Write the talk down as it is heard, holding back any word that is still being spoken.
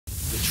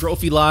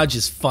Trophy Lodge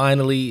is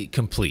finally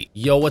complete.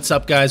 Yo, what's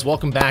up guys?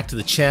 Welcome back to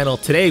the channel.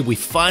 Today we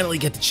finally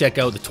get to check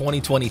out the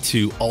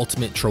 2022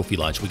 Ultimate Trophy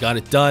Lodge. We got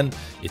it done.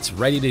 It's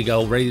ready to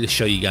go, ready to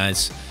show you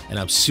guys, and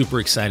I'm super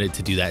excited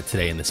to do that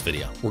today in this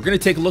video. We're gonna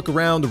take a look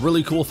around. The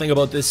really cool thing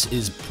about this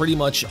is pretty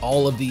much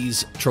all of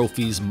these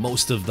trophies,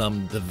 most of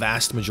them, the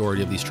vast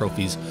majority of these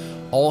trophies,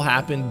 all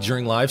happened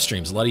during live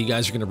streams. A lot of you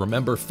guys are going to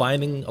remember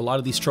finding a lot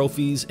of these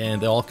trophies,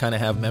 and they all kind of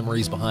have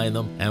memories behind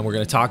them. And we're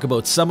going to talk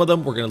about some of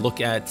them. We're going to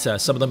look at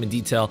some of them in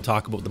detail,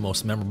 talk about the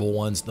most memorable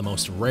ones, the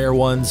most rare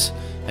ones,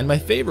 and my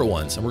favorite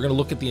ones. And we're going to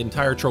look at the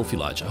entire Trophy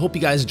Lodge. I hope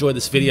you guys enjoyed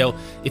this video.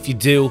 If you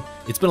do,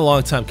 it's been a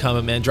long time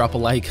coming, man. Drop a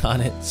like on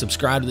it.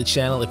 Subscribe to the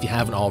channel if you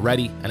haven't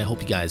already. And I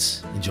hope you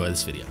guys enjoy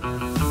this video.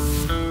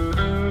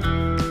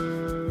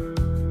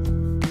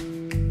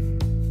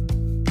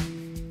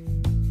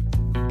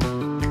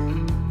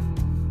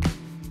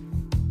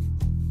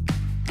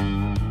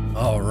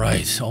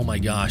 Alright, oh my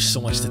gosh,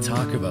 so much to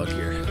talk about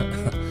here.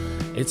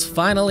 It's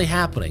finally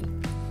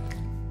happening.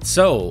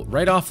 So,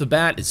 right off the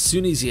bat, as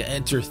soon as you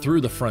enter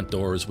through the front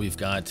doors, we've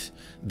got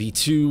the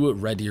two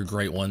red deer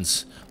great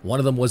ones. One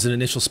of them was an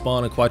initial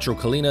spawn of Cuatro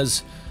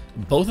Colinas.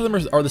 Both of them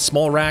are the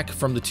small rack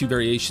from the two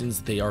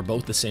variations. They are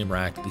both the same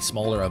rack, the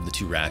smaller of the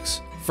two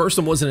racks. First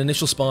one was an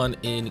initial spawn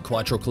in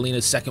Cuatro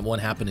Colinas. Second one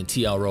happened in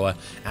TL Roa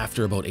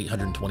after about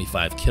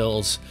 825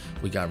 kills.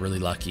 We got really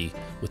lucky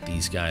with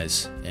these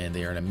guys, and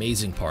they are an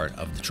amazing part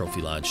of the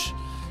Trophy Lodge.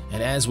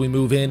 And as we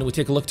move in, we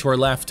take a look to our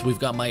left, we've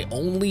got my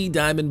only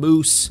diamond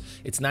moose.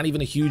 It's not even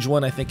a huge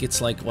one. I think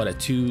it's like, what, a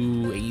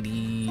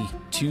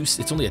 282?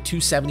 It's only a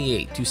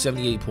 278,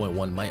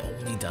 278.1. My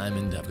only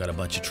diamond. I've got a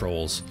bunch of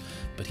trolls,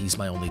 but he's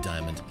my only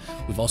diamond.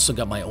 We've also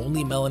got my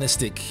only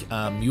melanistic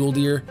mule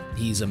deer.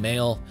 He's a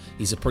male.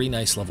 He's a pretty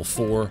nice level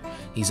 4.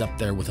 He's up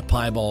there with a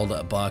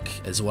piebald buck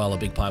as well, a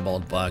big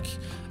piebald buck,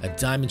 a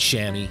diamond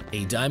chamois,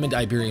 a diamond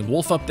Iberian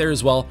wolf up there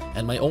as well,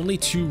 and my only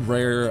two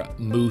rare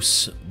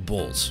moose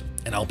bulls,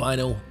 an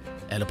albino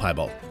and a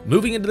piebald.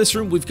 Moving into this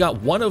room, we've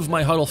got one of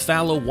my huddle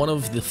fallow, one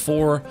of the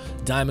 4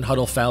 diamond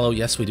huddle fallow.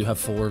 Yes, we do have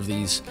 4 of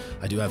these.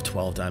 I do have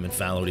 12 diamond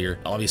fallow deer.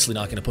 Obviously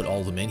not gonna put all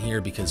of them in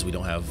here because we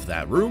don't have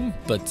that room,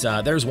 but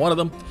there's one of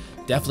them.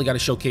 Definitely gotta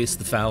showcase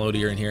the fallow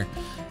deer in here.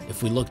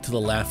 If we look to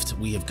the left,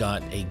 we have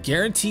got a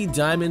guaranteed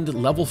diamond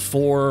level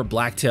 4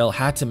 blacktail.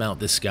 Had to mount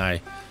this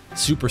guy.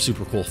 Super,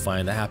 super cool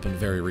find. That happened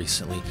very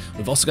recently.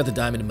 We've also got the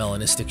diamond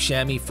melanistic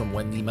chamois from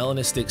when the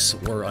melanistics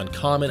were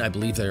uncommon. I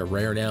believe they are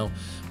rare now.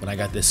 When I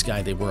got this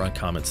guy, they were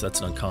uncommon, so that's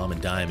an uncommon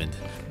diamond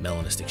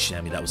melanistic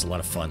chamois. That was a lot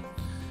of fun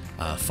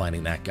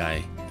finding that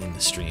guy in the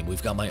stream.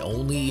 We've got my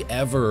only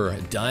ever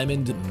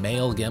diamond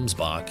male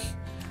Gemsbach.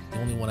 The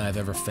only one I've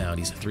ever found.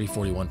 He's a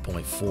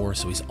 341.4,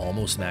 so he's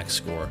almost max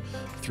score.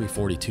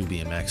 342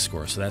 being max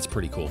score, so that's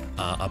pretty cool.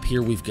 Up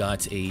here we've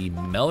got a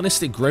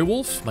melanistic gray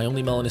wolf, my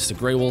only melanistic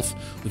gray wolf.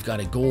 We've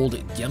got a gold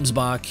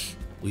Gemsbach.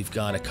 We've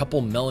got a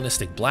couple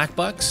melanistic black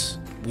bucks.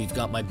 We've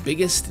got my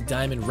biggest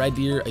diamond red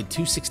deer, a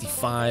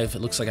 265. It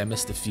looks like I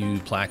missed a few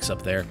plaques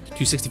up there.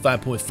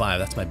 265.5,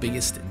 that's my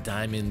biggest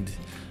diamond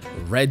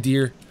red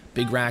deer.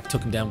 Big rack,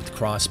 took him down with the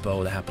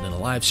crossbow. That happened in a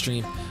live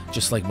stream,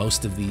 just like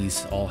most of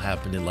these all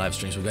happened in live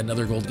streams. We've got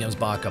another gold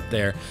Gemsbach up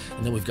there,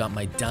 and then we've got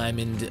my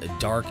diamond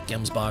dark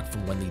Gemsbach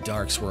from when the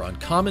darks were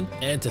uncommon.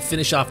 And to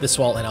finish off this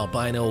wall, an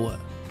albino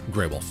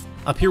gray wolf.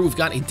 Up here we've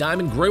got a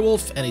diamond gray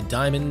wolf and a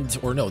diamond,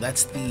 or no,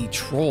 that's the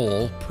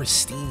troll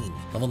pristine.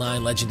 Level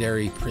 9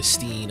 legendary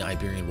pristine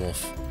Iberian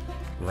wolf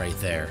right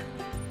there.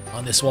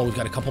 On this wall we've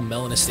got a couple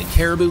melanistic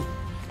caribou.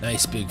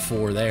 Nice big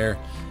 4 there,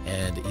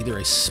 and either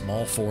a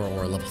small 4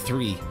 or a level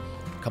 3.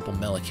 A couple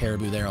Mela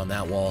caribou there on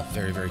that wall.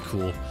 Very, very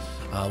cool.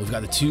 We've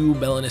got the 2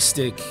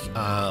 melanistic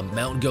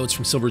mountain goats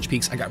from Silver Ridge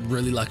Peaks. I got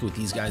really lucky with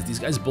these guys. These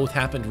guys both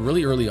happened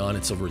really early on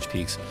in Silver Ridge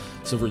Peaks.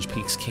 Silver Ridge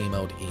Peaks came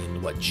out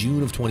in, what,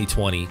 June of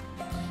 2020,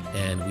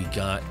 and we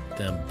got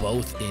them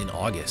both in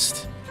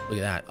August. Look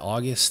at that,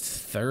 August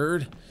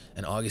 3rd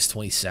and August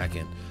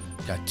 22nd.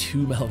 Got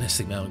 2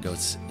 melanistic mountain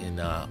goats in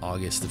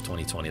August of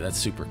 2020. That's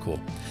super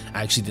cool.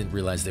 I actually didn't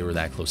realize they were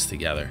that close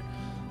together.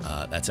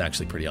 That's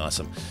actually pretty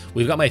awesome.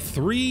 We've got my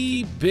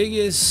 3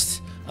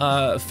 biggest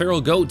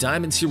feral goat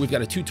diamonds here. We've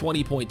got a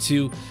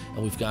 220.2,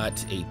 and we've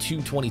got a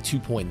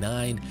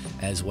 222.9,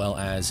 as well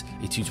as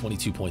a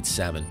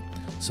 222.7.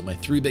 So my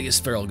 3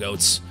 biggest feral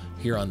goats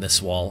here on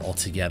this wall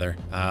altogether.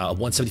 A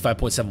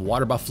 175.7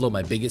 water buffalo,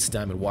 my biggest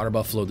diamond water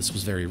buffalo. This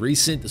was very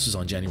recent. This was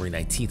on January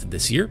 19th of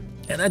this year.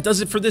 And that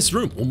does it for this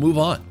room. We'll move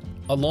on.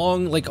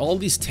 Along like all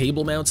these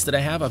table mounts that I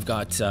have, I've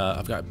got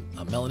a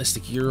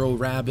melanistic Euro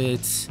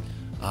rabbit,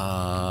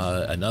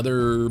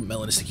 another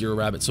melanistic Euro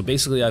rabbit. So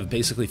basically, I've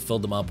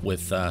filled them up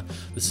with,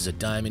 this is a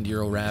diamond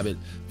Euro rabbit,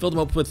 filled them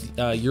up with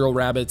Euro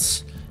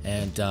rabbits,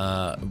 and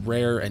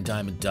rare and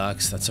diamond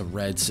ducks. That's a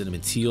red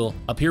cinnamon teal.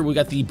 Up here we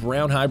got the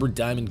brown hybrid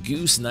diamond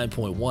goose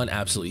 9.1,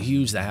 absolutely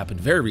huge. That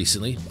happened very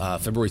recently,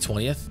 February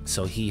 20th.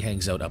 So he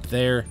hangs out up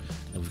there.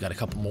 And we've got a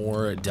couple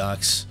more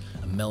ducks,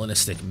 a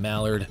melanistic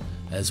mallard,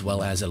 as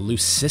well as a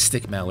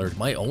leucistic mallard.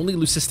 My only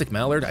leucistic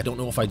mallard. I don't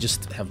know if I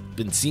just have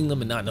been seeing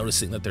them and not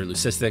noticing that they're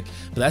leucistic,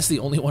 but that's the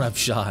only one I've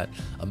shot,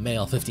 a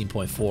male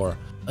 15.4.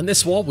 On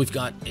this wall, we've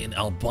got an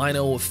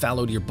albino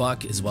fallow deer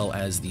buck, as well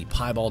as the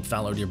piebald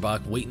fallow deer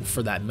buck, waiting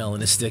for that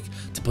melanistic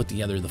to put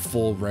together the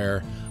full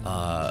rare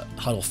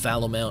huddle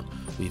fallow mount.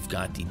 We've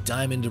got the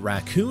diamond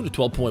raccoon, a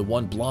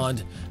 12.1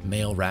 blonde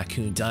male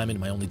raccoon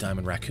diamond, my only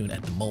diamond raccoon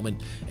at the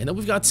moment. And then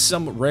we've got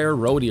some rare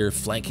roe deer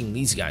flanking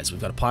these guys.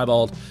 We've got a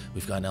piebald,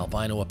 we've got an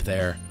albino up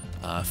there,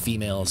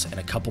 females, and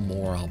a couple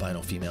more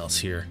albino females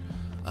here,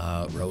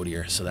 roe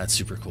deer. So that's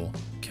super cool.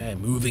 Okay,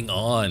 moving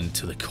on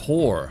to the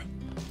core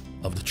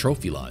of the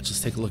trophy lodge. Let's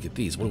take a look at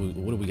these. What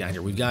do we got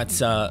here? We've got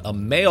a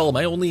male,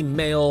 my only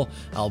male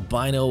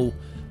albino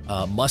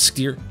musk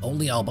deer.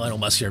 Only albino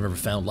musk deer I've ever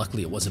found.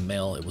 Luckily, it was a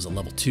male. It was a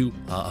level 2.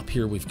 Up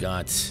here, we've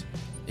got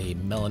a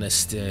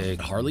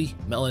melanistic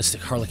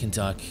harlequin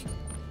duck,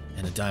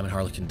 and a diamond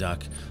harlequin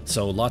duck.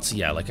 So lots of,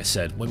 yeah, like I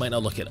said, we might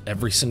not look at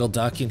every single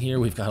duck in here.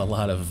 We've got a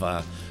lot of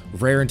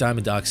rare and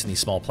diamond ducks in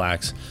these small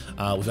plaques.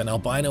 We've got an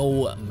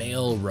albino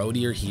male roe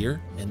deer here,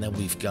 and then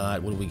we've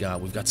got, what do we got?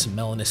 We've got some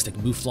melanistic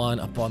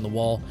mouflon up on the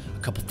wall, a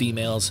couple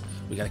females.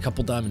 We got a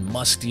couple diamond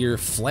musk deer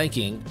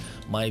flanking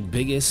my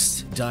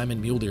biggest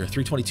diamond mule deer,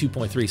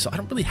 322.3. So I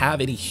don't really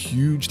have any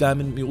huge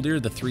diamond mule deer.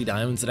 The 3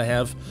 diamonds that I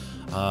have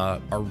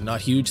are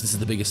not huge. This is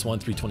the biggest one,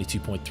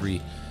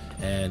 322.3.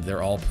 And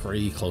they're all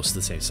pretty close to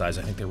the same size.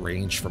 I think they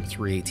range from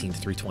 318 to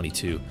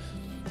 322.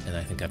 And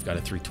I think I've got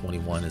a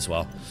 321 as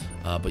well.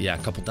 But yeah,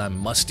 a couple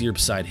diamond musk deer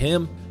beside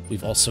him.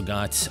 We've also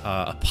got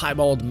a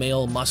piebald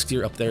male musk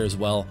deer up there as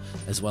well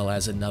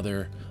as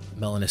another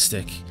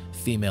melanistic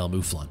female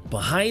mouflon.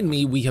 Behind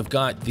me, we have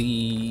got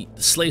the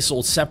Slay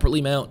Sold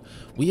separately mount.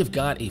 We have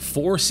got a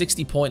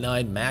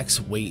 460.9 max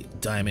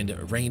weight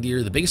diamond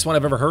reindeer, the biggest one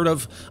I've ever heard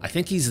of. I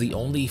think he's the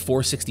only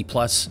 460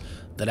 plus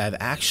that I've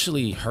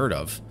actually heard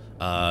of.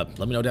 Let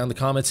me know down in the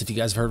comments if you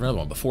guys have heard of another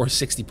one. But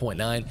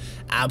 460.9,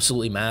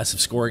 absolutely massive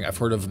scoring. I've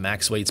heard of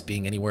max weights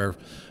being anywhere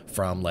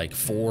from like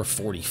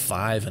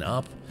 445 and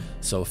up.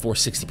 So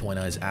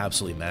 460.9 is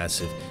absolutely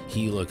massive.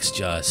 He looks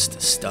just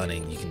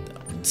stunning. You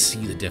can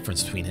see the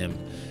difference between him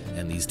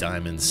and these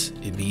diamonds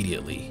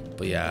immediately.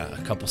 But yeah,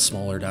 a couple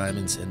smaller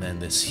diamonds and then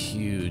this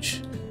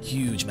huge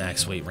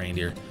max weight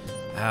reindeer.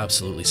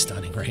 Absolutely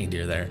stunning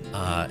reindeer there.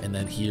 And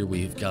then here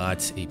we've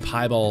got a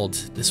piebald.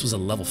 This was a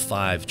level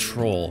 5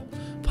 troll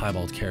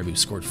piebald caribou,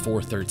 scored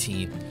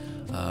 413.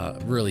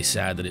 Really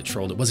sad that it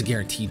trolled. It was a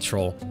guaranteed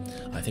troll.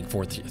 I think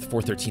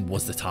 413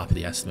 was the top of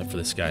the estimate for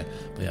this guy.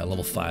 But yeah,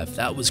 level 5.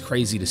 That was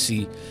crazy to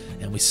see.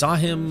 And we saw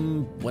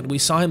him, when we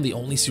saw him, the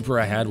only super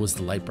I had was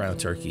the light brown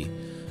turkey.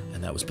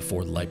 And that was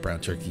before the light brown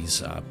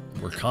turkeys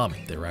were common.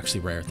 They were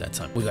actually rare at that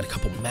time. We got a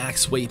couple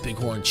max weight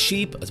bighorn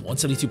sheep, a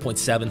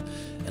 172.7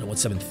 and a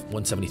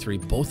 173.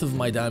 Both of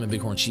my diamond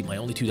bighorn sheep, my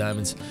only 2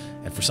 diamonds,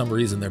 and for some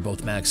reason they're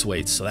both max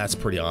weights, so that's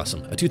pretty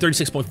awesome. A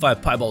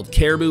 236.5 piebald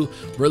caribou,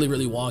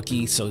 really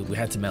wonky, so we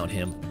had to mount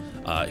him.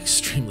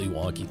 Extremely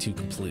wonky, 2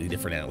 completely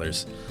different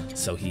antlers,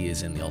 so he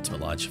is in the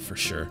Ultimate Lodge for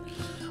sure.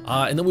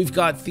 And then we've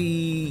got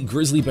the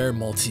grizzly bear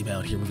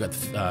multi-mount here. We've got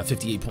the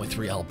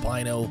 58.3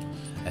 albino,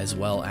 as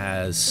well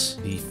as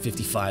the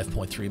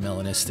 55.3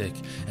 melanistic.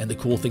 And the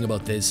cool thing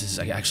about this is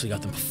I actually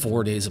got them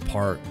 4 days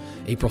apart,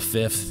 April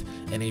 5th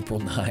and April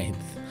 9th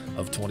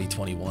of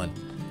 2021.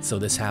 So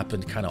this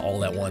happened kind of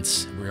all at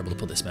once. We were able to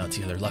put this mount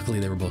together. Luckily,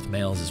 they were both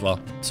males as well.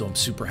 So I'm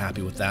super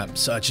happy with that.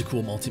 Such a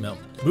cool multi-mount.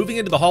 Moving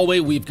into the hallway,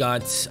 we've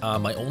got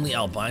my only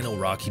albino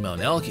Rocky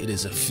Mountain elk. It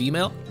is a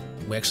female.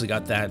 We actually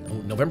got that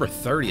November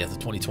 30th of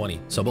 2020,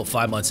 so about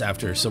 5 months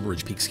after Silver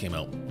Ridge Peaks came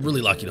out. Really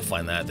lucky to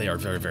find that. They are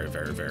very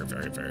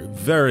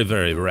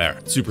rare.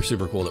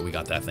 Super cool that we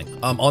got that thing.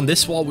 On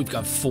this wall, we've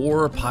got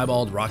 4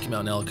 piebald Rocky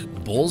Mountain elk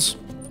bulls.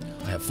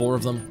 I have 4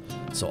 of them,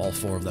 so all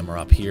 4 of them are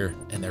up here,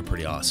 and they're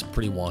pretty awesome,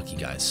 pretty wonky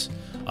guys.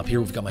 Up here,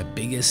 we've got my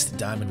biggest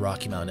diamond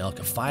Rocky Mountain elk,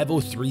 a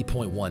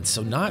 503.1,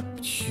 so not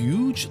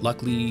huge,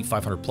 luckily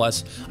 500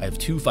 plus. I have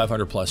 2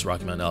 500 plus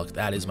Rocky Mountain elk.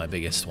 That is my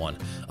biggest one,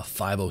 a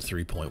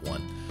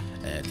 503.1.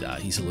 And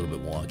he's a little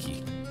bit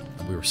wonky.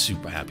 We were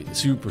super happy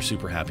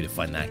to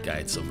find that guy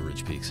at Silver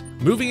Ridge Peaks.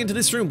 Moving into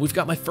this room, we've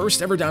got my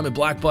first ever diamond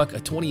black buck, a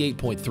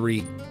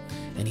 28.3,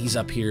 and he's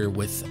up here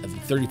with a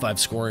 35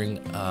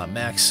 scoring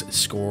max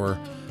score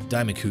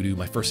diamond kudu.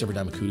 My first ever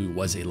diamond kudu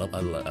was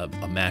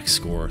a max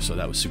score, so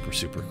that was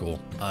super cool.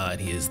 And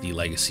he is the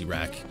legacy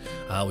rack.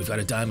 We've got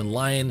a diamond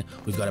lion.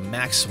 We've got a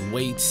max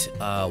weight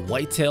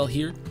whitetail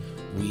here.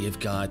 We have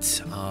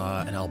got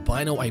an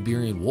albino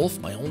Iberian wolf,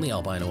 my only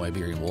albino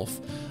Iberian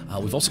wolf.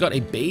 We've also got a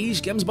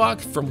beige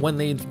gemsbok from when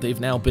they've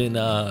now been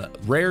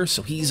rare,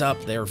 so he's up.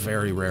 They're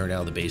very rare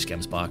now, the beige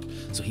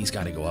gemsbok, so he's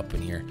got to go up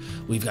in here.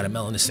 We've got a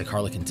melanistic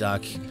harlequin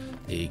duck,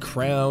 a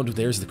crowned,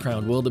 there's the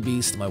crowned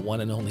wildebeest, my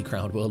one and only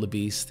crowned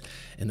wildebeest.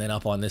 And then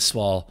up on this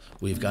wall,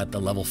 we've got the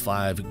level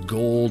 5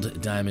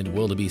 gold diamond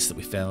wildebeest that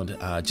we found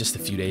just a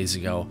few days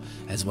ago,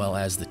 as well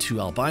as the 2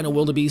 albino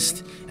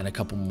wildebeest and a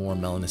couple more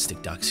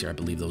melanistic ducks here. I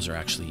believe those are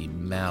actually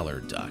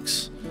mallard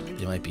ducks.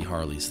 They might be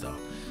Harleys though.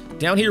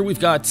 Down here, we've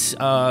got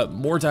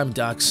more diamond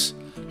ducks,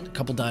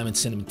 couple diamond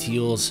cinnamon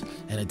teals,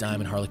 and a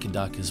diamond harlequin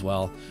duck as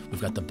well.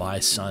 We've got the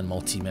bison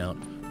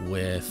multi-mount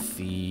with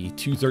the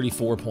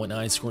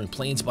 234.9 scoring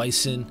plains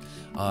bison,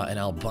 an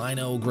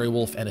albino gray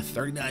wolf, and a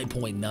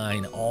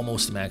 39.9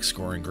 almost max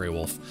scoring gray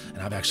wolf.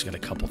 And I've actually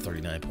got a couple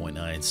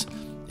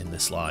 39.9s in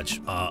this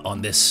lodge.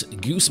 On this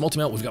goose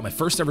multi-mount, we've got my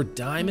first ever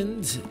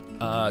diamond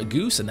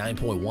goose, a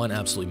 9.1,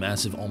 absolutely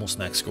massive, almost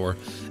max score,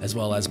 as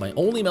well as my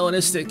only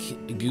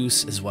melanistic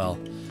goose as well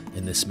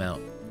in this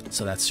mount.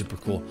 So that's super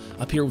cool.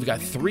 Up here, we've got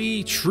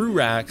 3 true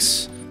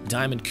racks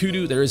diamond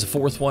kudu. There is a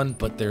 4th one,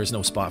 but there's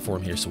no spot for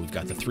him here, so we've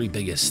got the 3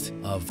 biggest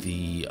of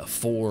the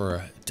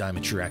 4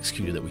 diamond true racks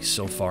kudu that we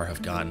so far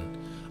have gotten,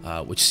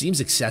 which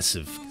seems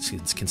excessive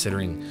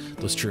considering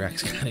those true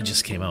racks kind of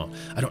just came out.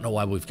 I don't know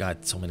why we've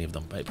got so many of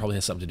them, but it probably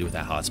has something to do with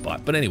that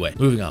hotspot. But anyway,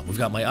 moving on. We've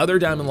got my other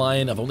diamond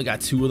lion. I've only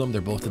got 2 of them.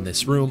 They're both in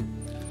this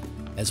room,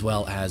 as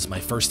well as my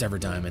first ever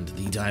diamond,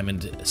 the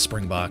diamond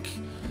springbok.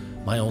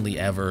 My only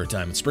ever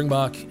diamond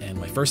springbok, and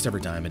my first ever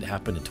diamond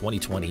happened in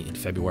 2020 in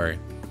February.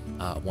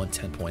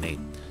 110.8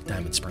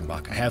 diamond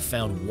springbok. I have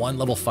found 1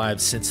 level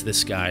 5 since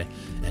this guy,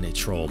 and it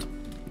trolled.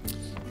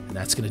 And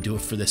that's going to do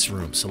it for this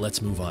room, so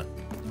let's move on.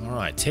 All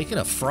right, taking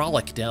a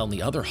frolic down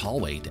the other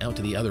hallway, down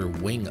to the other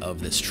wing of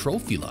this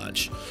trophy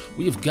lodge,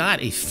 we've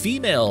got a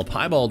female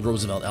piebald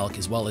Roosevelt elk,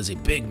 as well as a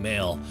big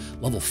male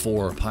level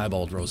 4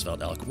 piebald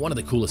Roosevelt elk. One of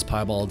the coolest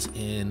piebalds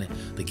in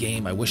the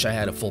game. I wish I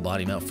had a full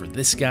body mount for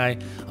this guy.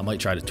 I might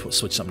try to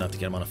switch something up to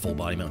get him on a full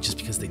body mount, just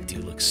because they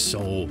do look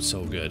so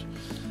good.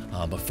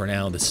 But for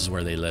now, this is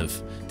where they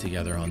live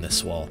together on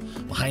this wall.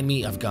 Behind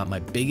me, I've got my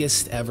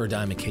biggest ever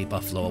diamond Cape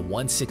Buffalo, a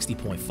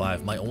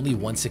 160.5, my only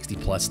 160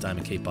 plus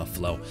diamond Cape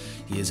Buffalo.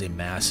 He is a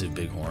massive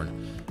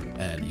bighorn,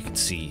 and you can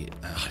see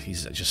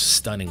he's just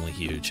stunningly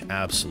huge,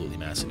 absolutely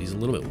massive. He's a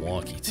little bit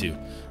wonky too,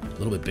 a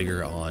little bit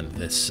bigger on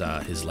this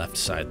his left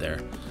side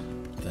there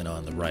than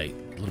on the right.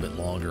 A little bit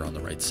longer on the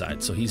right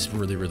side, so he's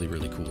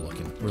really cool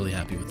looking. Really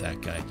happy with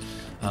that guy.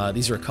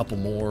 These are a couple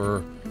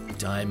more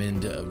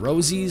diamond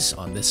rosies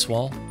on this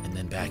wall, and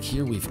then back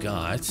here we've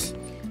got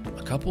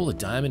a couple of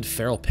diamond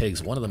feral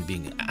pigs, one of them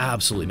being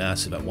absolutely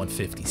massive at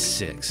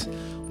 156,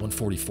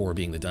 144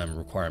 being the diamond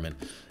requirement,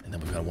 and then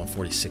we've got a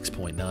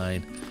 146.9,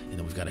 and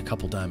then we've got a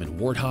couple diamond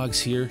warthogs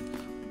here.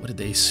 What did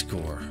they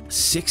score?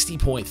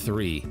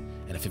 60.3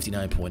 and a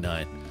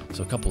 59.9.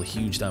 So a couple of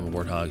huge diamond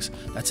warthogs.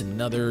 That's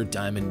another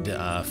diamond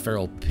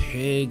feral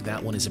pig.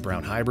 That one is a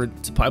brown hybrid.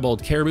 It's a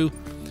piebald caribou.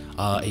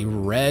 A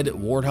red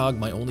warthog,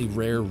 my only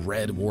rare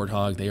red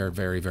warthog. They are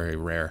very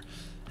rare.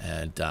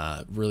 And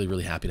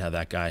really happy to have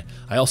that guy.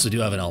 I also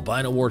do have an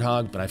albino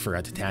warthog, but I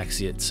forgot to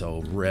taxi it,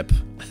 so rip.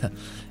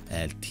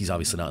 And he's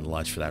obviously not in the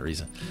lodge for that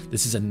reason.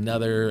 This is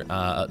another,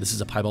 this is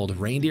a piebald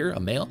reindeer, a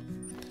male,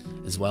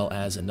 as well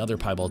as another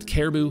piebald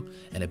caribou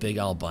and a big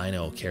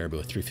albino caribou,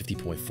 a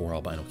 350.4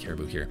 albino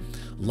caribou here.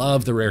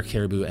 Love the rare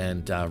caribou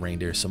and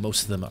reindeer, so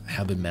most of them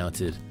have been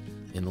mounted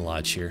in the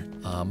lodge here.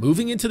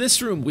 Moving into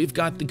this room, we've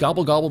got the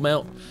Gobble Gobble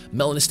mount,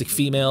 melanistic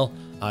female.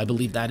 I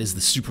believe that is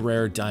the super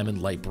rare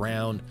diamond light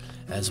brown,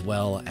 as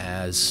well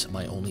as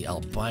my only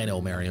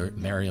albino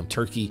Merriam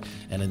turkey.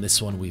 And in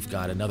this one, we've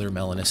got another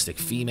melanistic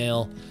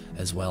female,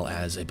 as well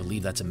as I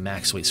believe that's a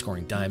max weight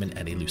scoring diamond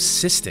and a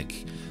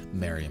leucistic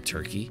Merriam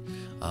turkey.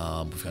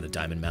 We've got a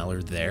diamond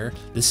mallard there.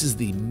 This is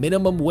the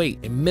minimum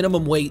weight, a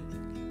minimum weight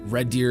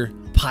red deer,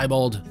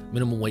 piebald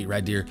minimum weight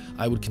red deer.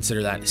 I would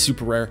consider that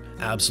super rare.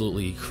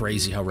 Absolutely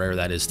crazy how rare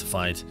that is to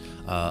find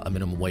a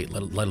minimum weight,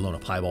 let alone a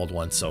piebald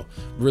one. So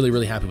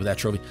really happy with that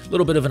trophy. A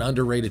little bit of an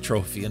underrated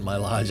trophy in my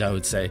lodge, I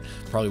would say.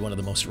 Probably one of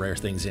the most rare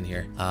things in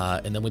here.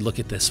 And then we look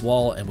at this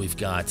wall, and we've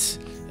got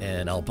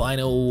an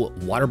albino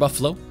water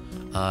buffalo,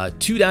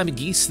 2 diamond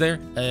geese there,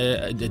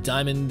 a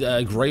diamond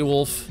gray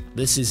wolf.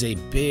 This is a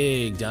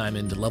big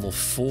diamond level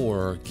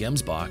 4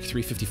 Gemsbok,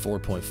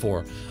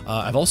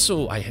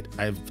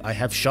 354.4. I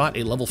have shot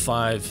a level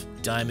 5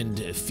 diamond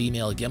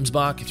female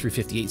Gemsbok,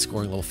 358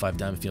 scoring level 5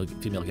 diamond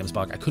female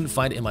Gemsbok. I couldn't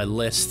find it in my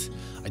list.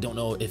 I don't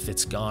know if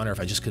it's gone or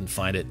if I just couldn't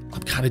find it.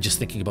 I'm kind of just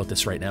thinking about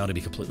this right now, to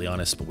be completely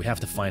honest, but we have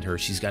to find her.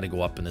 She's got to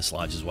go up in this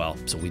lodge as well,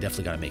 so we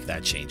definitely got to make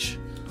that change.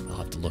 I'll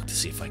have to look to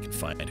see if I can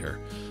find her.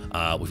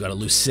 We've got a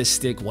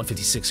leucistic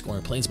 156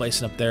 scoring plains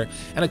bison up there,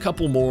 and a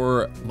couple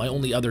more, my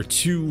only other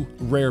 2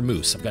 rare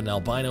moose. I've got an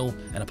albino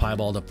and a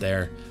piebald up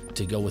there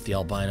to go with the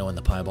albino and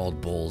the piebald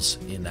bulls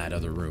in that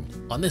other room.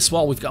 On this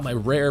wall, we've got my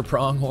rare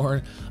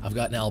pronghorn. I've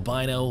got an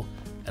albino,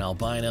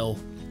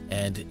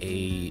 and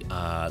a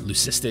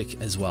leucistic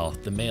as well.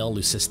 The male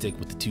leucistic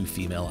with the 2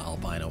 female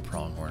albino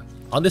pronghorn.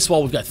 On this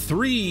wall, we've got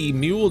 3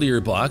 mule deer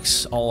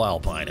bucks, all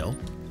albino,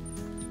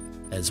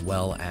 as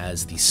well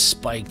as the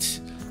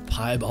spiked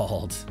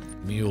piebald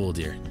mule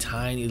deer.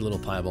 Tiny little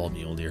piebald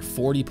mule deer,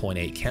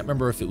 40.8. Can't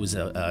remember if it was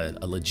a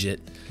legit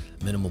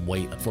minimum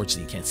weight.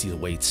 Unfortunately, you can't see the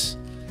weights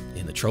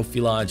in the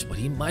trophy lodge, but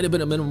he might have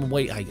been a minimum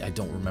weight. I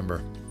don't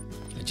remember.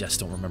 I just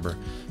don't remember.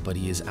 But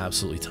he is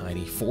absolutely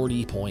tiny,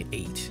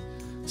 40.8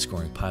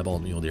 scoring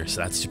piebald mule deer,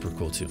 so that's super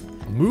cool too.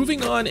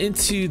 Moving on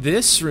into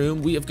this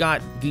room, we have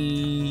got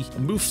the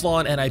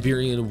Mouflon and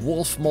Iberian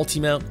wolf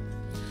multi-mount,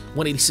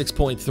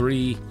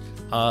 186.3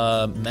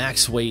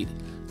 max weight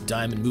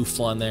diamond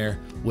mouflon there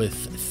with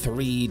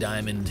 3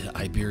 diamond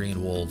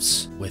Iberian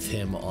wolves with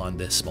him on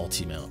this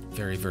multi-mount.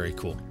 Very, very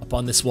cool. Up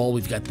on this wall,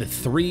 we've got the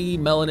 3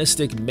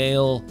 melanistic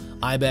male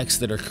ibex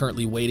that are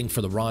currently waiting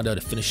for the Ronda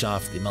to finish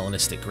off the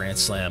melanistic Grand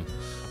Slam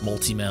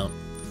multi-mount.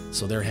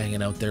 So they're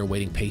hanging out there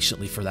waiting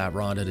patiently for that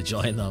Ronda to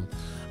join them.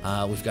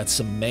 We've got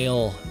some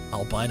male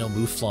albino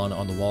mouflon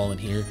on the wall in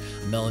here.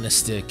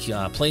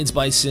 Melanistic plains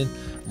bison,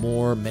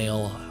 more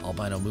male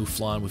albino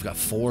mouflon. We've got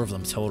 4 of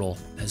them total,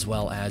 as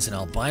well as an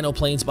albino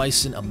plains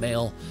bison, a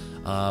male,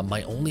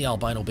 my only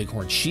albino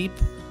bighorn sheep,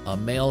 a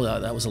male,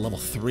 that was a level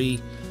 3.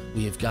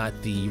 We have got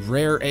the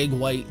rare egg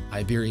white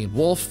Iberian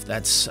wolf.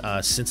 That's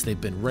since they've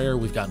been rare,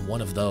 we've gotten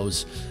 1 of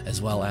those,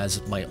 as well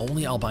as my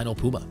only albino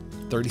puma,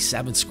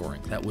 37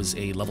 scoring. That was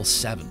a level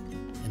 7.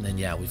 And then,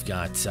 yeah, we've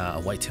got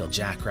a white-tailed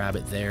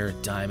jackrabbit there,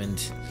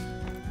 diamond.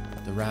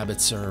 The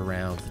rabbits are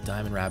around. The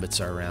diamond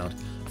rabbits are around.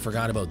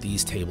 Forgot about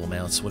these table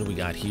mounts. What do we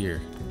got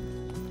here?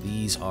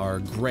 These are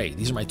gray.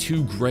 These are my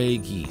 2 gray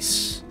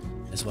geese,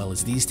 as well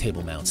as these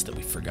table mounts that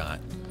we forgot.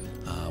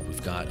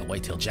 We've got a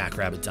white-tailed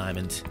jackrabbit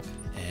diamond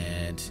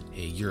and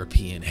a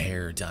European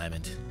hare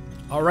diamond.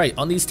 All right,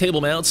 on these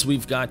table mounts,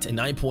 we've got a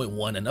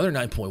 9.1, another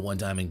 9.1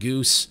 diamond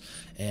goose,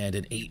 and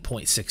an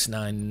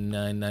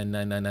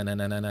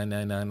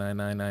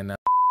 8.69999999999999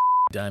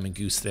 diamond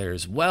goose there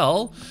as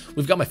well.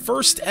 We've got my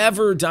first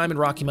ever diamond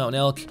Rocky Mountain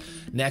elk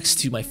next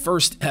to my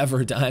first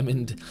ever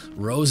diamond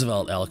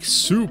Roosevelt elk.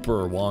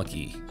 Super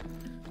wonky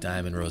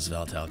diamond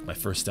Roosevelt elk. My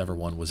first ever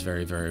one was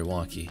very, very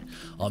wonky.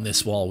 On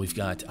this wall, we've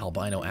got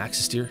albino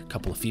axis deer, a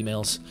couple of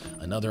females,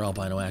 another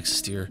albino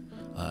axis deer,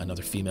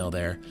 another female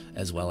there,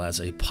 as well as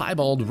a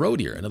piebald roe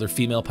deer, another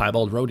female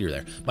piebald roe deer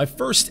there. My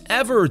first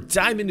ever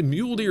diamond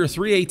mule deer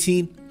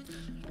 318.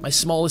 My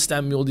smallest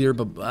diamond mule deer,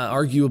 but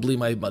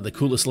arguably the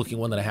coolest looking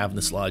one that I have in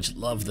this lodge.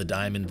 Love the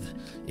diamond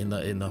in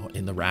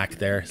the rack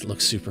there. It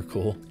looks super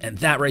cool. And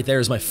that right there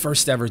is my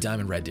first ever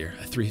diamond red deer,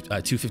 a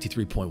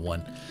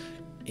 253.1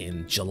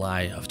 in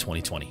July of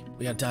 2020.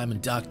 We got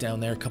diamond duck down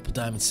there, a couple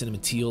diamond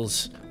cinnamon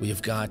teals. We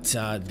have got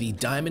the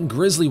diamond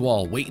grizzly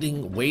wall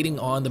waiting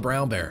on the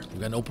brown bear. We've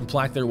got an open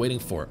plaque there waiting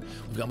for it.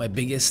 We've got my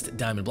biggest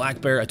diamond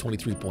black bear at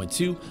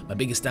 23.2, my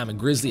biggest diamond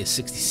grizzly at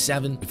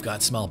 67. We've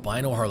got some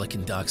albino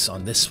harlequin ducks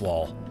on this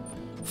wall,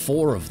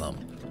 4 of them,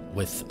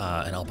 with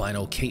an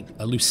albino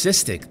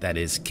leucistic, that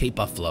is Cape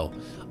Buffalo,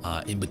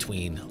 in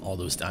between all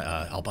those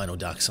albino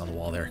ducks on the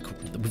wall there.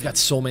 We've got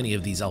so many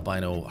of these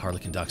albino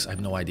harlequin ducks. I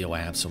have no idea why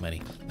I have so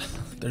many.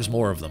 There's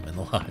more of them in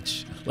the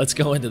lodge. Let's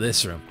go into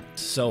this room.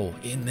 So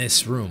in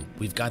this room,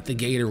 we've got the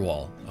gator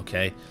wall,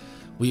 okay?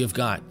 We have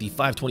got the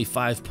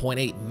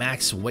 525.8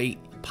 max weight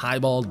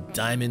piebald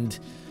diamond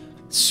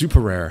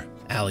super rare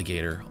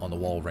alligator on the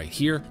wall right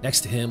here.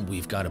 Next to him,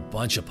 we've got a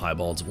bunch of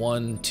piebalds.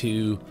 1,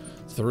 2,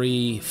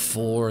 3,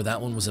 4.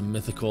 That one was a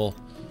mythical.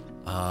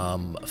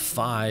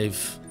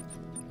 5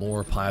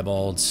 more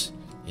piebalds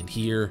in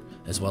here,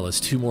 as well as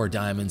 2 more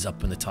diamonds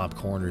up in the top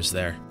corners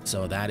there.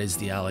 So that is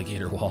the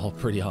alligator wall.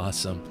 Pretty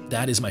awesome.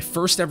 That is my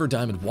first ever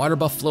diamond water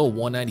buffalo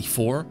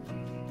 194,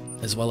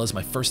 as well as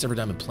my first ever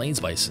diamond plains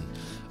bison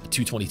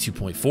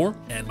 222.4,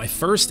 and my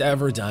first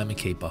ever diamond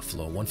Cape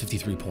Buffalo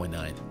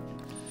 153.9.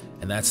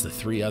 And that's the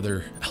 3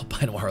 other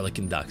albino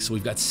harlequin ducks. So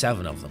we've got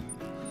 7 of them.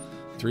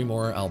 3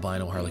 more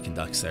albino harlequin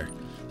ducks there.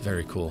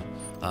 Very cool.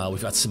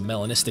 We've got some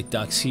melanistic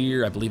ducks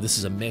here. I believe this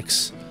is a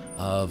mix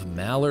of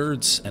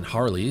mallards and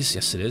harleys.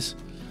 Yes, it is.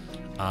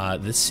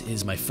 This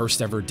is my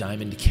first ever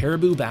diamond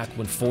caribou, back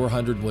when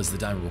 400 was the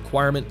diamond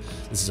requirement.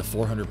 This is a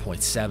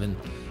 400.7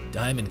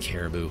 diamond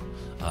caribou.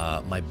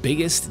 My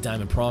biggest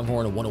diamond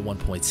pronghorn, a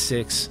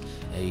 101.6,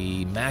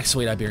 a max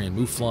weight Iberian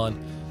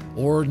mouflon,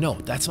 or no,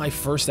 that's my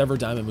first ever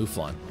diamond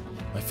mouflon.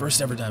 My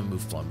first ever diamond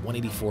mouflon,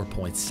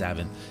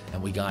 184.7,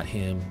 and we got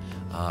him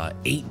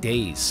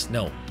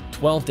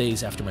 12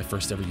 days after my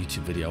first ever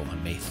YouTube video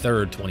on May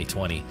 3rd,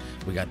 2020.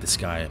 We got this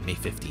guy at May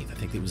 15th. I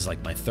think it was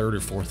like my third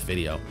or fourth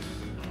video on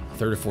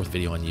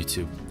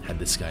YouTube had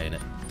this guy in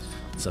it.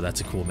 So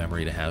that's a cool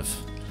memory to have.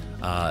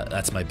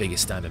 That's my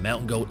biggest diamond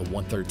mountain goat, a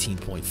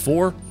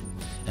 113.4.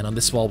 And on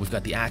this wall, we've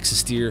got the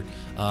axis deer.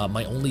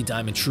 My only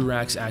diamond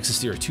Truax axis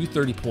deer, a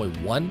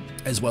 230.1,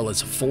 as well as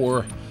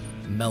 4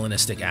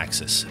 melanistic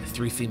axis,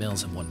 3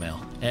 females and 1 male.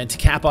 And to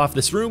cap off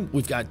this room,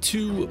 we've got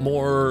 2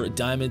 more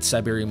diamond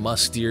Siberian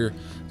musk deer.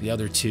 The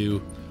other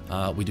 2,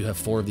 we do have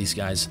 4 of these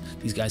guys.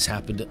 These guys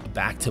happened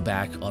back to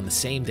back on the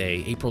same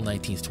day, April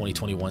 19th,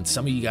 2021.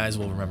 Some of you guys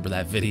will remember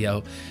that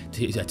video.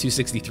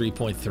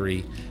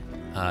 263.3,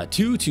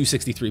 2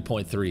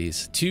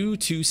 263.3s, 2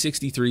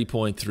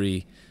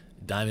 263.3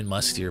 diamond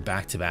musk deer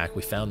back to back.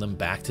 We found them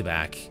back to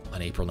back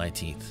on April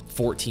 19th,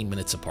 14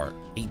 minutes apart,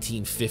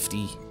 1850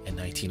 and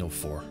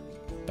 1904.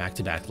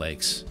 Back-to-back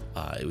legs.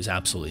 It was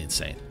absolutely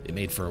insane. It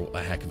made for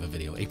a heck of a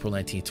video. April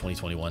 19th,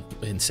 2021.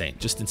 Insane.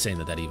 Just insane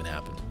that even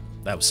happened.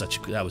 That was such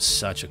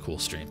a cool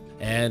stream.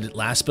 And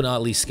last but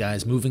not least,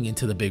 guys, moving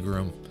into the big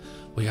room,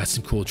 we got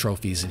some cool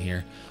trophies in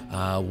here.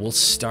 We'll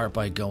start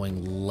by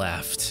going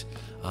left.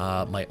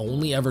 My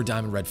only ever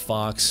diamond red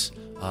fox,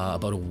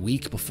 about a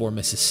week before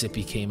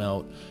Mississippi came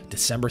out,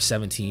 December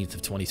 17th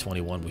of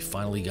 2021. We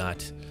finally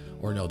got,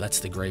 or no, that's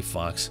the gray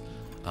fox,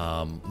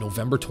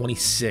 November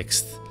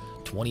 26th,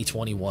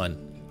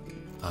 2021.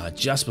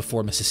 Just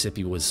before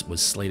Mississippi was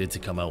slated to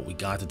come out, we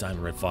got the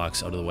diamond red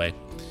fox out of the way.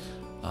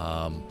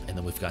 And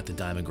then we've got the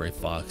diamond gray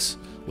fox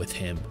with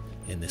him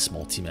in this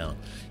multi-mount.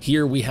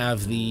 Here we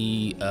have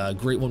the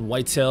great one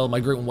whitetail. My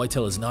great one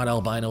whitetail is not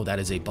albino. That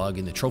is a bug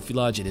in the trophy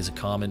lodge. It is a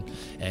common,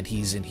 and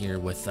he's in here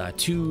with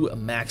 2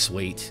 max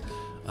weight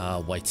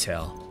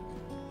whitetail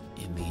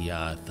in the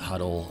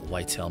Huddle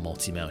whitetail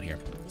multi-mount here.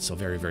 So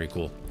very, very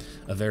cool.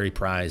 A very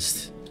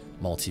prized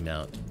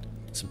multi-mount.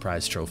 Some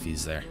prized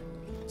trophies there.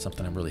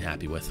 Something I'm really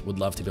happy with. Would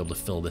love to be able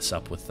to fill this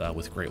up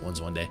with great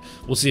ones one day.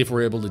 We'll see if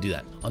we're able to do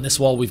that. On this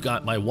wall, we've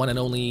got my one and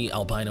only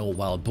albino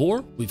wild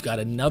boar. We've got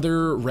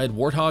another red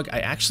warthog. I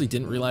actually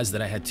didn't realize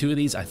that I had 2 of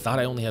these. I thought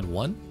I only had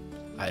 1.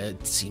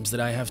 It seems that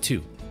I have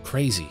 2.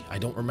 Crazy. I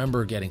don't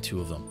remember getting 2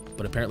 of them,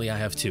 but apparently I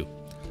have 2.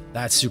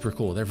 That's super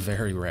cool. They're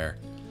very rare.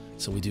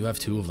 So we do have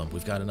 2 of them.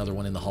 We've got another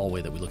one in the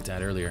hallway that we looked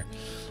at earlier.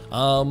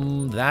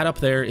 That up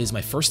there is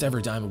my first ever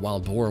diamond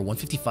wild boar,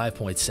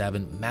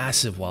 155.7,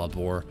 massive wild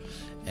boar.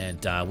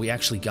 And we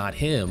actually got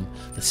him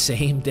the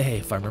same day,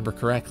 if I remember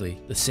correctly.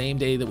 The same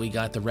day that we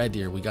got the red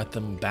deer. We got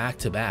them back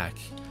to back.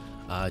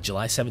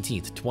 July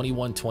 17th,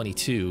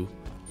 21-22.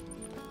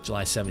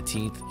 July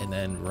 17th. And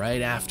then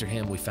right after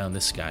him, we found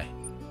this guy.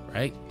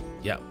 Right?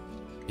 Yep.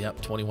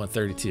 Yep,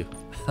 21-32.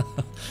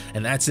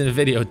 And that's in a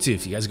video too.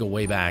 If you guys go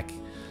way back,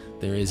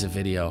 there is a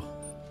video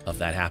of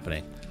that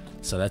happening.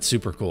 So that's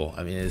super cool.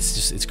 I mean,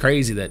 it's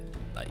crazy that,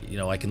 you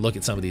know, I can look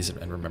at some of these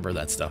and remember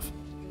that stuff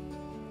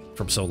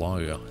from so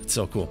long ago. It's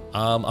so cool.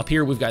 Up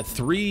here we've got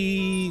 2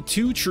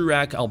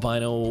 Trurak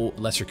albino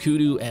lesser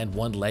kudu and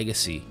 1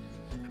 legacy.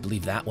 I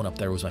believe that one up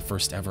there was my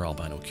first ever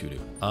albino kudu.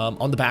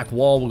 On the back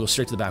wall, we'll go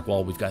straight to the back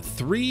wall. We've got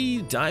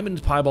 3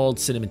 diamond piebald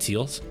cinnamon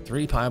teals,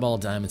 3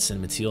 piebald diamond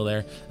cinnamon teal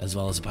there, as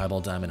well as a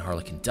piebald diamond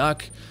harlequin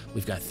duck.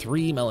 We've got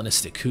 3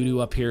 melanistic kudu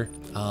up here.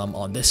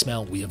 On this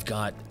mount, we have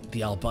got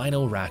the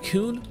albino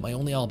raccoon, my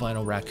only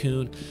albino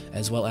raccoon,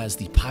 as well as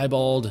the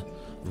piebald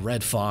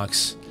red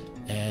fox,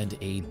 and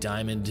a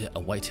diamond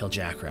whitetail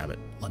jackrabbit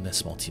on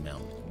this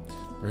multi-mount.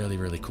 Really,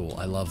 really cool.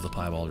 I love the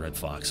piebald red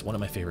fox. One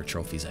of my favorite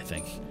trophies, I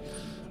think.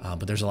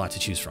 But there's a lot to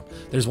choose from.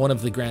 There's one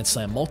of the Grand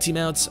Slam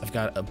multi-mounts. I've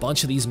got a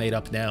bunch of these made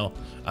up now,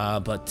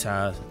 but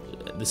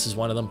this is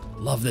one of them.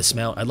 Love this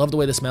mount. I love the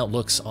way this mount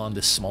looks on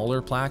this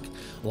smaller plaque.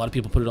 A lot of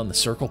people put it on the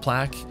circle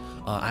plaque.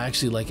 I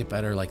actually like it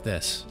better like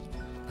this.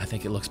 I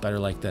think it looks better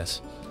like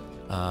this.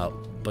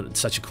 But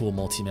it's such a cool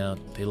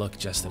multi-mount. They look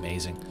just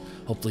amazing.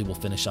 Hopefully we'll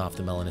finish off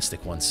the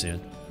melanistic one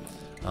soon.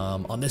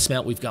 On this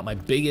mount, we've got my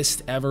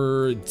biggest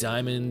ever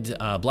diamond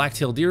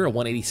black-tailed deer, a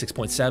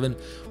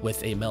 186.7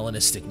 with a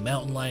melanistic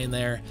mountain lion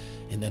there.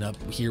 And then up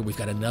here, we've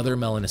got another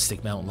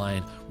melanistic mountain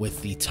lion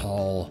with the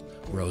tall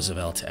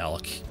Roosevelt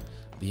elk.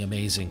 The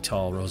amazing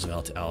tall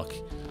Roosevelt elk.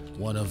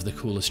 One of the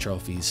coolest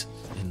trophies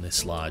in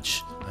this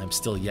lodge. I'm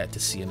still yet to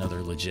see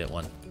another legit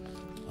one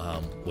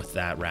with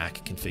that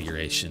rack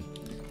configuration.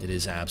 It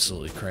is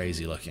absolutely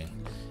crazy looking,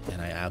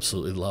 and I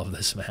absolutely love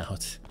this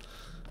mount.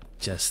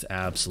 Just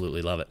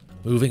absolutely love it.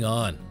 Moving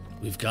on,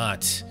 we've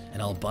got an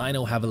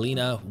albino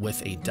javelina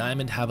with a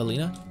diamond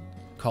javelina,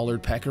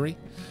 collared peccary.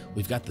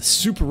 We've got the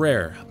super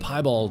rare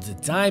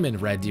piebald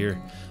diamond red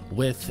deer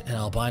with an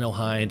albino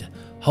hind.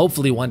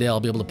 Hopefully one day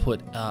I'll be able to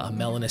put a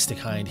melanistic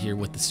hind here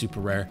with the super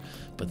rare,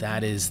 but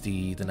that is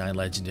the 9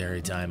 legendary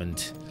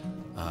diamond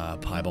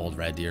piebald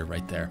red deer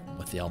right there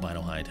with the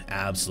albino hind.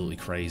 Absolutely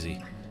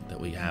crazy that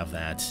we have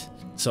that.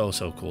 So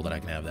cool that I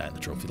can have that in the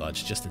trophy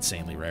lodge. Just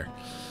insanely rare.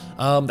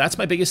 That's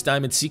my biggest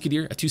diamond Sika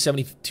deer, a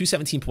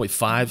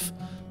 217.5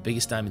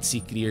 biggest diamond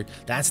Sika deer.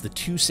 That's the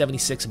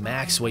 276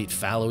 max weight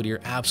fallow deer.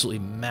 Absolutely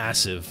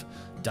massive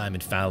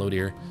diamond fallow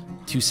deer.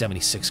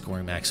 276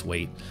 scoring max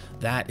weight.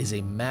 That is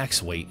a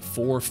max weight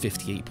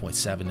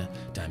 458.7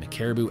 diamond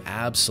caribou.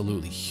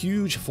 Absolutely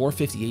huge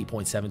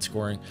 458.7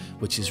 scoring,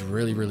 which is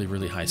really, really,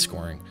 really high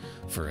scoring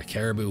for a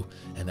caribou.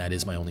 And that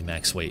is my only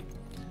max weight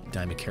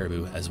diamond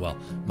caribou as well.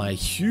 My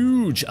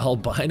huge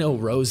albino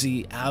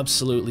Rosie,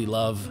 absolutely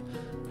love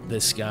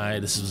this guy.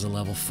 This was a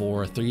level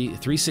 4,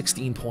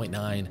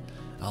 316.9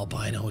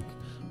 albino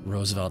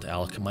Roosevelt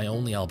elk, my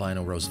only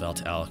albino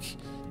Roosevelt elk,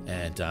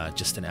 and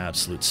just an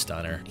absolute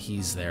stunner.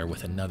 He's there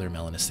with another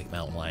melanistic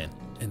mountain lion.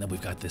 And then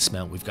we've got this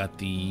mount. We've got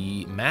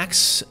the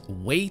max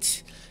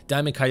weight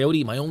diamond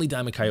coyote, my only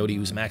diamond coyote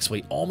who's max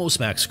weight, almost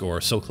max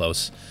score, so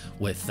close,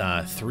 with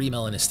 3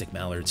 melanistic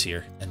mallards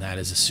here. And that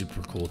is a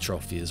super cool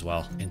trophy as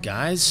well. And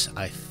guys,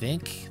 I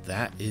think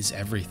that is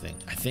everything.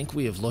 I think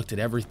we have looked at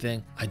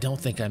everything. I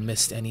don't think I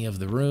missed any of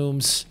the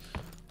rooms.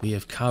 We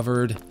have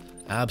covered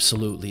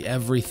absolutely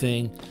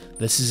everything.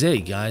 This is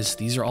it, guys.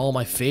 These are all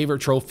my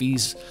favorite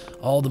trophies,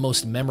 all the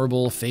most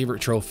memorable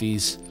favorite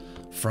trophies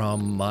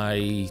from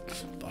my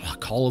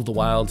Call of the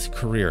Wild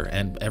career,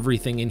 and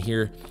everything in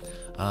here,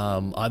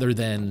 other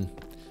than,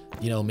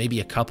 you know, maybe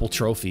a couple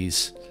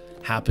trophies,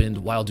 happened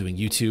while doing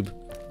YouTube.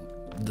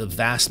 The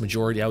vast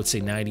majority, I would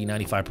say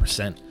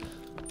 90-95%,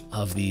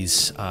 of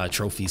these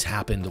trophies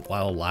happened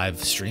while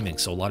live streaming.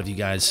 So a lot of you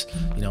guys,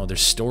 you know,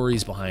 there's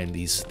stories behind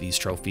these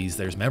trophies.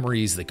 There's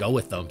memories that go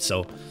with them.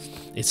 So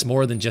it's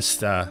more than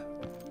just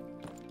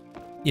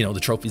you know,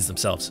 the trophies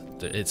themselves.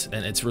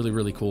 It's really,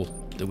 really cool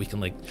that we can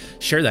like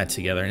share that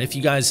together. And if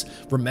you guys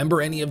remember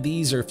any of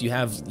these, or if you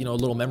have, you know,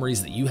 little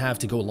memories that you have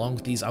to go along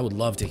with these, I would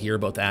love to hear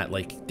about that,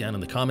 like down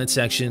in the comment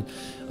section.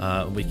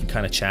 We can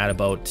kind of chat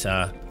about,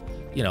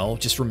 you know,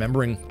 just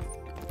remembering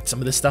some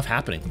of this stuff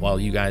happening while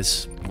you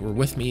guys were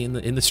with me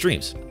in the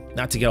streams.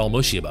 Not to get all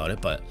mushy about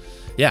it, but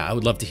yeah, I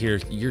would love to hear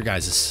your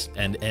guys'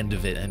 end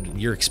of it and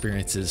your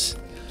experiences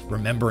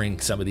remembering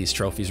some of these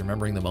trophies,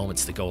 remembering the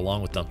moments that go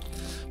along with them.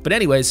 But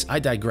anyways, I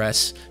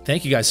digress.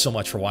 Thank you guys so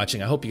much for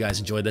watching. I hope you guys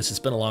enjoyed this. It's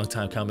been a long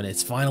time coming.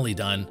 It's finally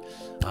done.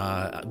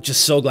 I'm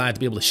just so glad to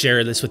be able to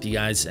share this with you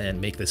guys and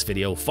make this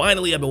video.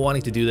 Finally, I've been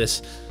wanting to do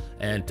this,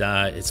 and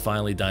it's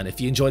finally done. If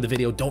you enjoyed the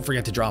video, don't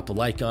forget to drop a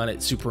like on it.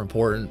 It's super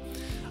important.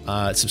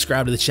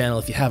 Subscribe to the channel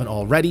if you haven't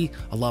already.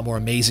 A lot more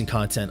amazing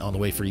content on the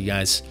way for you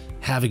guys.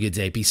 Have a good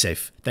day. Be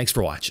safe. Thanks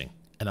for watching,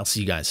 and I'll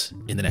see you guys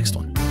in the next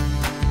one.